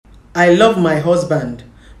I love my husband,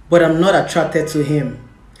 but I'm not attracted to him.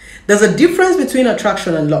 There's a difference between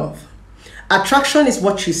attraction and love. Attraction is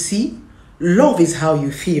what you see, love is how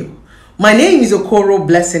you feel. My name is Okoro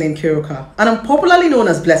Blessing Nkiruka, and I'm popularly known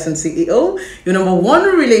as Blessing CEO, your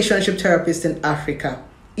 #1 relationship therapist in Africa.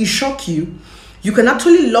 It shock you? You can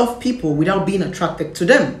actually love people without being attracted to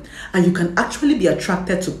them, and you can actually be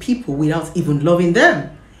attracted to people without even loving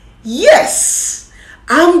them. Yes!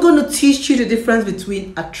 I'm going to teach you the difference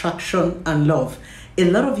between attraction and love. A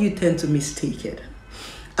lot of you tend to mistake it.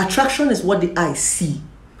 Attraction is what the eye see.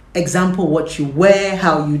 Example, what you wear,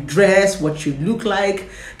 how you dress, what you look like.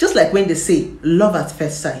 Just like when they say love at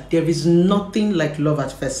first sight, there is nothing like love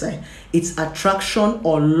at first sight. It's attraction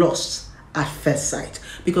or lust at first sight,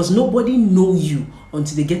 because nobody knows you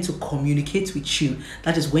until they get to communicate with you.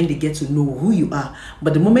 That is when they get to know who you are.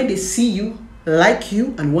 But the moment they see you, like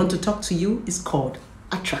you, and want to talk to you, is called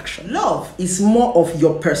attraction. Love is more of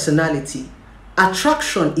your personality.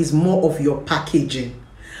 Attraction is more of your packaging.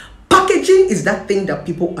 Packaging is that thing that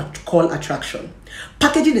people call attraction.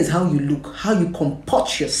 Packaging is how you look, how you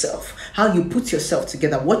comport yourself, how you put yourself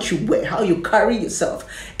together, what you wear, how you carry yourself.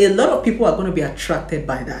 A lot of people are going to be attracted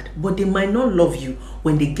by that, but they might not love you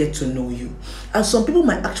when they get to know you. And some people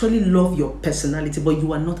might actually love your personality, but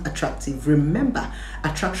you are not attractive. Remember,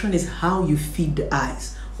 attraction is how you feed the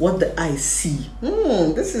eyes, what the eyes see.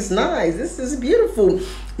 This is nice, this is beautiful.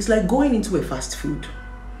 It's like going into a fast food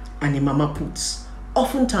and a mama puts.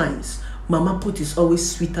 Oftentimes, mama put is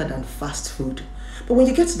always sweeter than fast food. But when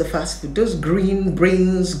you get to the fast food, those green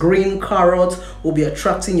beans, green carrots will be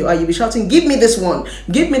attracting your eye. You'll be shouting, give me this one,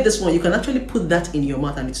 give me this one. You can actually put that in your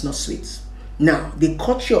mouth and it's not sweet. Now, they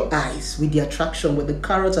caught your eyes with the attraction, with the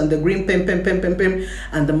carrots and the green pem,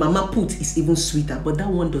 and the mama put is even sweeter, but that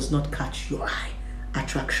one does not catch your eye.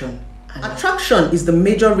 Attraction. Attraction is the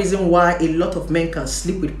major reason why a lot of men can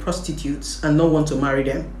sleep with prostitutes and not want to marry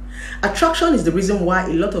them. Attraction is the reason why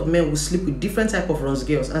a lot of men will sleep with different type of runs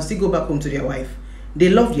girls and still go back home to their wife. They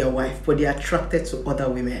love their wife, but they're attracted to other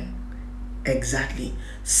women. Exactly.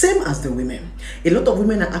 Same as the women. A lot of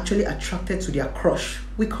women are actually attracted to their crush.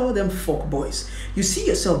 We call them fuck boys. You see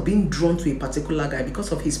yourself being drawn to a particular guy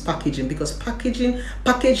because of his packaging, because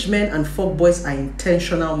packaged men and fuck boys are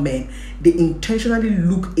intentional men. They intentionally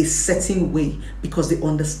look a certain way because they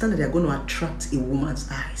understand that they're going to attract a woman's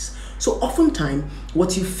eyes. So oftentimes,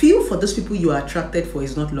 what you feel for those people you are attracted for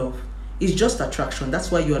is not love. It's just attraction. That's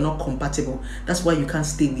why you are not compatible. That's why you can't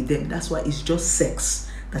stay with them. That's why it's just sex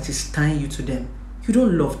that is tying you to them. You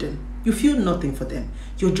don't love them. You feel nothing for them.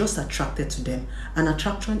 You're just attracted to them. And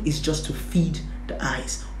attraction is just to feed the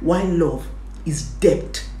eyes, while love is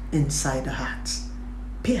depth inside the heart.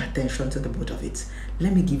 Pay attention to the both of it.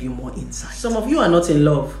 Let me give you more insight. Some of you are not in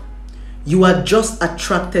love. You are just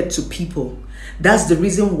attracted to people. That's the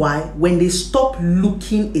reason why when they stop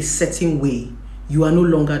looking a certain way, you are no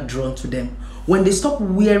longer drawn to them. When they stop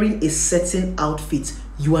wearing a certain outfit,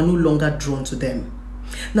 you are no longer drawn to them.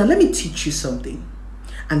 Now let me teach you something.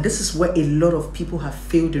 And this is where a lot of people have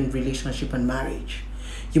failed in relationship and marriage.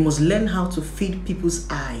 You must learn how to feed people's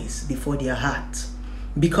eyes before their heart,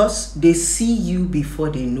 because they see you before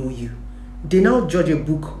they know you. They now judge a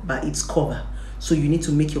book by its cover. So you need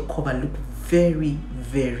to make your cover look very,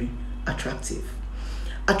 very attractive.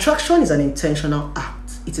 Attraction is an intentional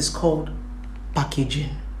act. It is called packaging.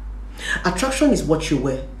 Attraction is what you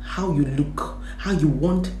wear, how you look, how you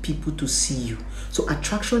want people to see you. So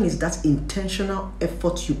attraction is that intentional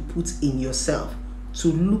effort you put in yourself to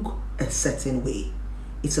look a certain way.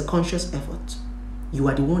 It's a conscious effort. You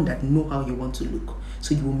are the one that know how you want to look.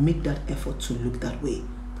 So you will make that effort to look that way.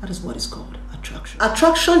 That is what is called attraction.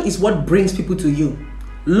 Attraction is what brings people to you.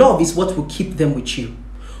 Love is what will keep them with you.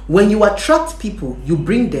 When you attract people, you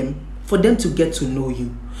bring them for them to get to know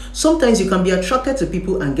you. Sometimes you can be attracted to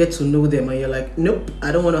people and get to know them and you're like, nope,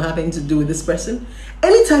 I don't want to have anything to do with this person.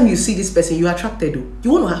 Anytime you see this person, you're attracted to.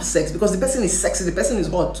 You want to have sex because the person is sexy, the person is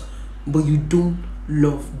hot, but you don't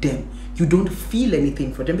love them. You don't feel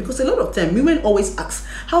anything for them, because a lot of time women always ask,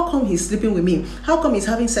 how come he's sleeping with me? How come he's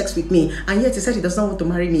having sex with me? And yet he said he does not want to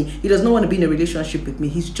marry me. He does not want to be in a relationship with me.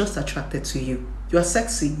 He's just attracted to you. You are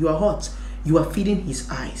sexy, you are hot, you are feeding his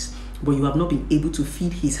eyes, but you have not been able to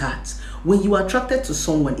feed his heart. When you are attracted to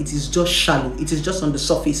someone, it is just shallow. It is just on the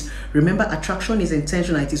surface. Remember, attraction is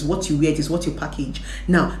intentional. It is what you wear. It is what you package.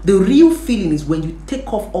 Now, the real feeling is when you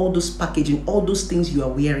take off all those packaging, all those things you are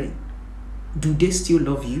wearing. Do they still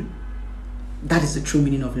love you? That is the true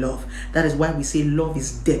meaning of love. That is why we say love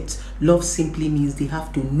is depth. Love simply means they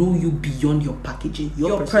have to know you beyond your packaging.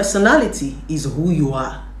 Your personality is who you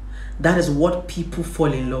are. That is what people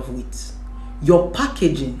fall in love with. Your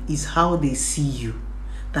packaging is how they see you.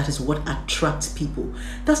 That is what attracts people.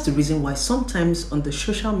 That's the reason why sometimes on the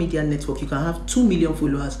social media network, you can have 2 million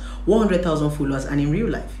followers, 100,000 followers, and in real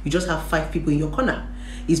life, you just have 5 people in your corner.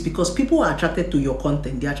 It's because people are attracted to your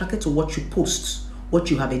content. They're attracted to what you post, what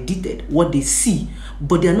you have edited, what they see,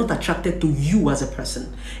 but they're not attracted to you as a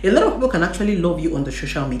person. A lot of people can actually love you on the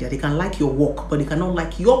social media. They can like your work, but they cannot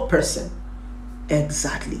like your person.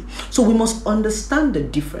 Exactly. So we must understand the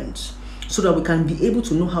difference so that we can be able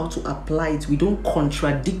to know how to apply it. We don't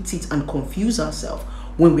contradict it and confuse ourselves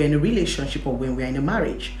when we're in a relationship or when we're in a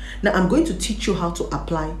marriage. Now, I'm going to teach you how to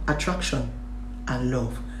apply attraction and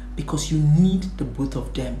love, because you need the both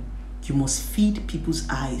of them. You must feed people's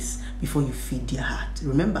eyes before you feed their heart.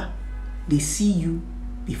 Remember, they see you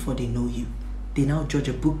before they know you. They now judge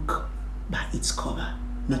a book by its cover.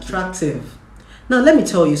 Attractive. Now, let me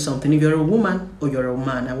tell you something. If you're a woman or you're a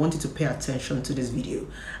man, I want you to pay attention to this video.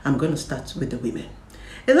 I'm going to start with the women.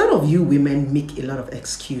 A lot of you women make a lot of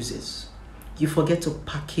excuses. You forget to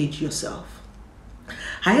package yourself.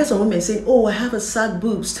 I hear some women saying, oh, I have a sag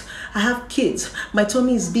boobs, I have kids, my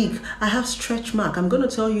tummy is big, I have stretch mark. I'm going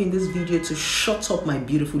to tell you in this video to shut up, my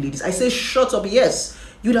beautiful ladies. I say shut up. Yes,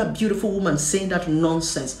 you that beautiful woman saying that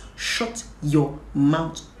nonsense. Shut your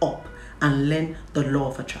mouth up and learn the law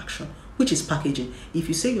of attraction, which is packaging. If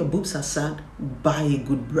you say your boobs are sad, buy a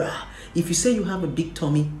good bra. If you say you have a big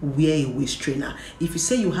tummy, wear a waist trainer. If you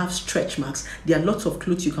say you have stretch marks, there are lots of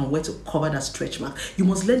clothes you can wear to cover that stretch mark. You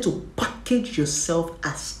must learn to package yourself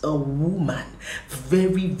as a woman.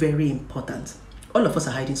 Very, very important. All of us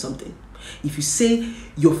are hiding something. If you say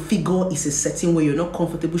your figure is a certain way, you're not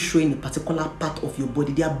comfortable showing a particular part of your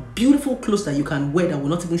body, there are beautiful clothes that you can wear that will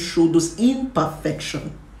not even show those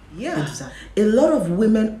imperfections. Yeah, exactly. A lot of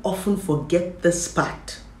women often forget this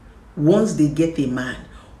part. Once they get a man,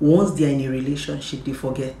 once they are in a relationship, they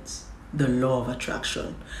forget the law of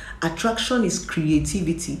attraction. Attraction is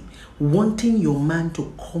creativity, wanting your man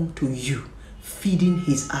to come to you, feeding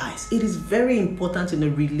his eyes. It is very important in a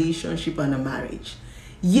relationship and a marriage.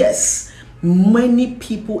 Yes, many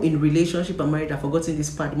people in relationship and marriage have forgotten this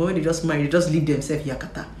part. The moment they just marry, they just leave themselves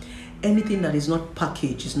yakata. Anything that is not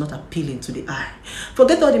packaged is not appealing to the eye.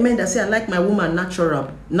 Forget all the men that say, I like my woman natural.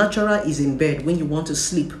 Natural is in bed. When you want to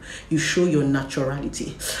sleep, you show your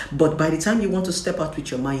naturality. But by the time you want to step out with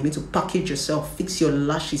your man, you need to package yourself, fix your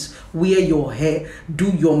lashes, wear your hair, do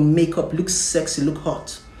your makeup, look sexy, look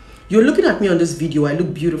hot. You're looking at me on this video, I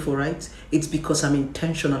look beautiful, right? It's because I'm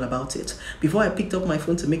intentional about it. Before I picked up my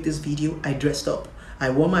phone to make this video, I dressed up. I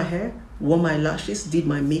wore my hair, wore my lashes, did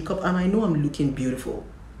my makeup, and I know I'm looking beautiful.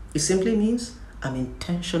 It simply means I'm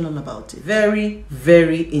intentional about it. Very,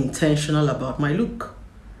 very intentional about my look.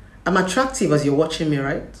 I'm attractive as you're watching me,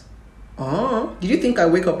 right? Oh, did you think I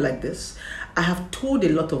wake up like this? I have told a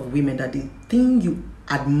lot of women that the thing you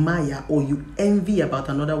admire or you envy about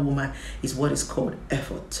another woman is what is called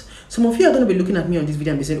effort. Some of you are going to be looking at me on this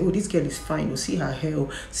video and be saying, oh, this girl is fine. Oh, see her hair,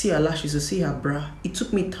 oh, see her lashes, oh, see her bra. It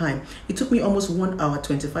took me time. It took me almost 1 hour,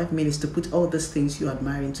 25 minutes to put all these things you're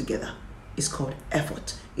admiring together. It's called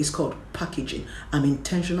effort. It's called packaging. I'm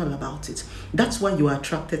intentional about it. That's why you are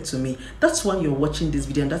attracted to me. That's why you're watching this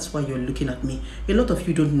video and that's why you're looking at me. A lot of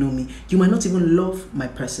you don't know me. You might not even love my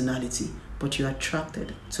personality, but you're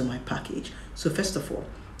attracted to my package. So first of all,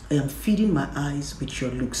 I am feeding my eyes with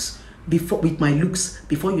your looks. Before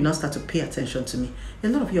you now start to pay attention to me. A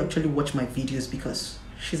lot of you actually watch my videos because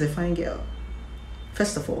she's a fine girl.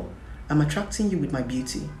 First of all, I'm attracting you with my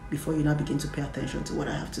beauty before you now begin to pay attention to what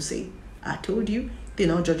I have to say. I told you, they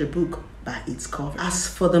now judge a book by its cover. As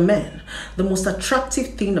for the men, the most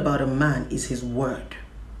attractive thing about a man is his word.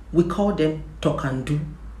 We call them talk and do.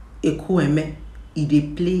 Ekueme. They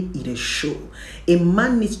play, they show. A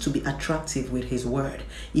man needs to be attractive with his word.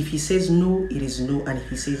 If he says no, it is no, and if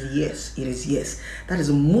he says yes, it is yes. That is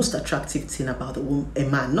the most attractive thing about a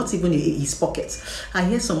man, not even his pockets. I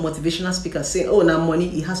hear some motivational speakers say, oh, now money,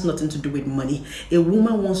 it has nothing to do with money. A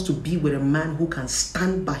woman wants to be with a man who can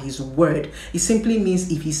stand by his word. It simply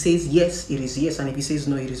means if he says yes, it is yes, and if he says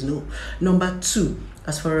no, it is no. Number 2,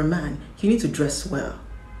 as for a man, you need to dress well.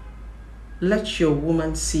 Let your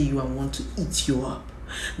woman see you and want to eat you up.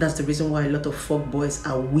 That's the reason why a lot of fuck boys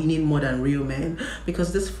are winning more than real men,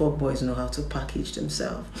 because these fuck boys know how to package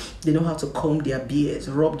themselves. They know how to comb their beards,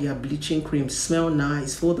 rub their bleaching cream, smell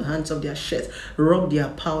nice, fold the hands of their shirt, rub their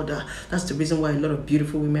powder. That's the reason why a lot of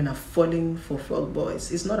beautiful women are falling for fuck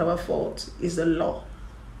boys. It's not our fault. It's the law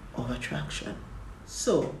of attraction.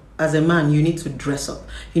 So, as a man, you need to dress up.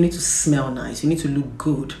 You need to smell nice. You need to look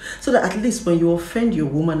good. So that at least when you offend your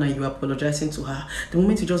woman and you're apologizing to her, the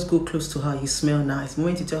moment you just go close to her, you smell nice. The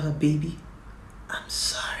moment you tell her, baby, I'm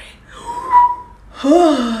sorry.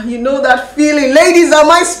 You know that feeling, ladies, am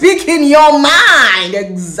I speaking your mind?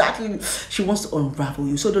 Exactly. She wants to unravel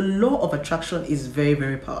you. So the law of attraction is very,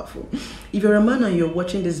 very powerful. If you're a man and you're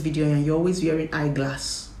watching this video and you're always wearing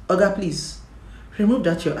eyeglass, Oga, please remove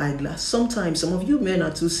that your eyeglass. Sometimes some of you men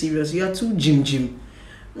are too serious. You are too jim.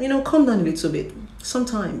 You know, calm down a little bit.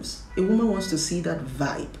 Sometimes a woman wants to see that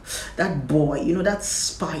vibe, that boy, you know, that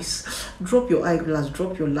spice. Drop your eyeglass,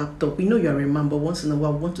 drop your laptop. We know you're a man, but once in a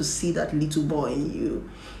while, want to see that little boy in you.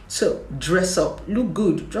 So dress up, look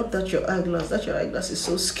good, drop that your eyeglass. That your eyeglass is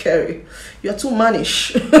so scary. You're too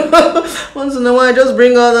mannish. Once in a while, just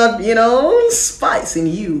bring all that, you know, spice in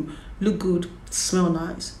you. Look good, smell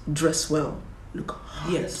nice, dress well, look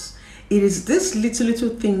hot. Yes. It is these little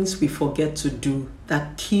things we forget to do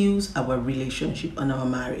that kills our relationship and our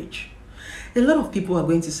marriage. A lot of people are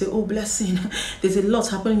going to say, oh, blessing, there's a lot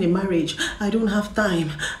happening in marriage. I don't have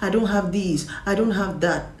time. I don't have this. I don't have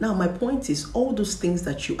that. Now, my point is, all those things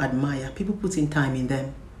that you admire, people put in time in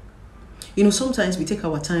them. You know, sometimes we take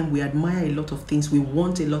our time, we admire a lot of things, we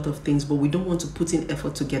want a lot of things, but we don't want to put in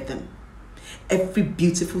effort to get them. Every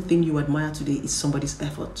beautiful thing you admire today is somebody's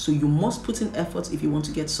effort. So you must put in effort if you want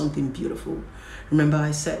to get something beautiful. Remember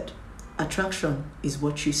I said, attraction is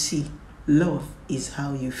what you see. Love is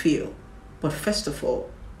how you feel. But first of all,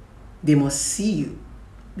 they must see you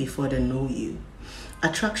before they know you.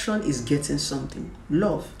 Attraction is getting something.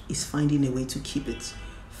 Love is finding a way to keep it.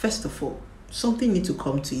 First of all, something needs to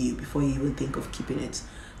come to you before you even think of keeping it.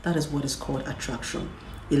 That is what is called attraction.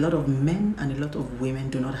 A lot of men and a lot of women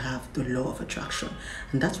do not have the law of attraction.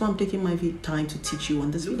 And that's why I'm taking my time to teach you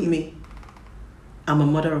on this video. Me, I'm a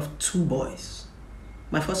mother of 2 boys.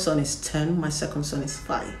 My first son is 10, my second son is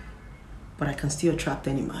 5. But I can still attract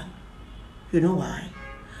any man. You know why?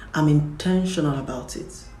 I'm intentional about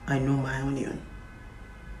it. I know my onion.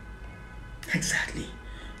 Exactly.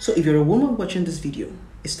 So if you're a woman watching this video,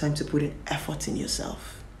 it's time to put in effort in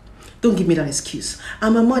yourself. Don't give me that excuse.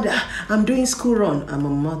 I'm a mother. I'm doing school run. I'm a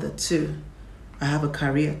mother too. I have a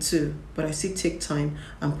career too. But I still take time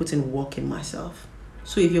and put in work in myself.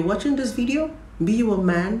 So if you're watching this video, be you a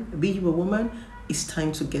man, be you a woman, it's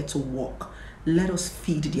time to get to work. Let us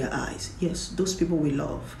feed their eyes. Yes, those people we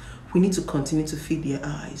love. We need to continue to feed their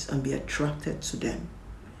eyes and be attracted to them.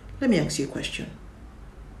 Let me ask you a question.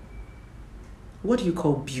 What do you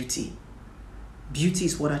call beauty? Beauty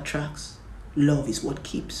is what attracts. Love is what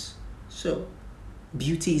keeps. So,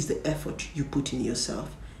 beauty is the effort you put in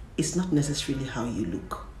yourself. It's not necessarily how you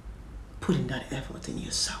look. Put in that effort in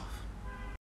yourself.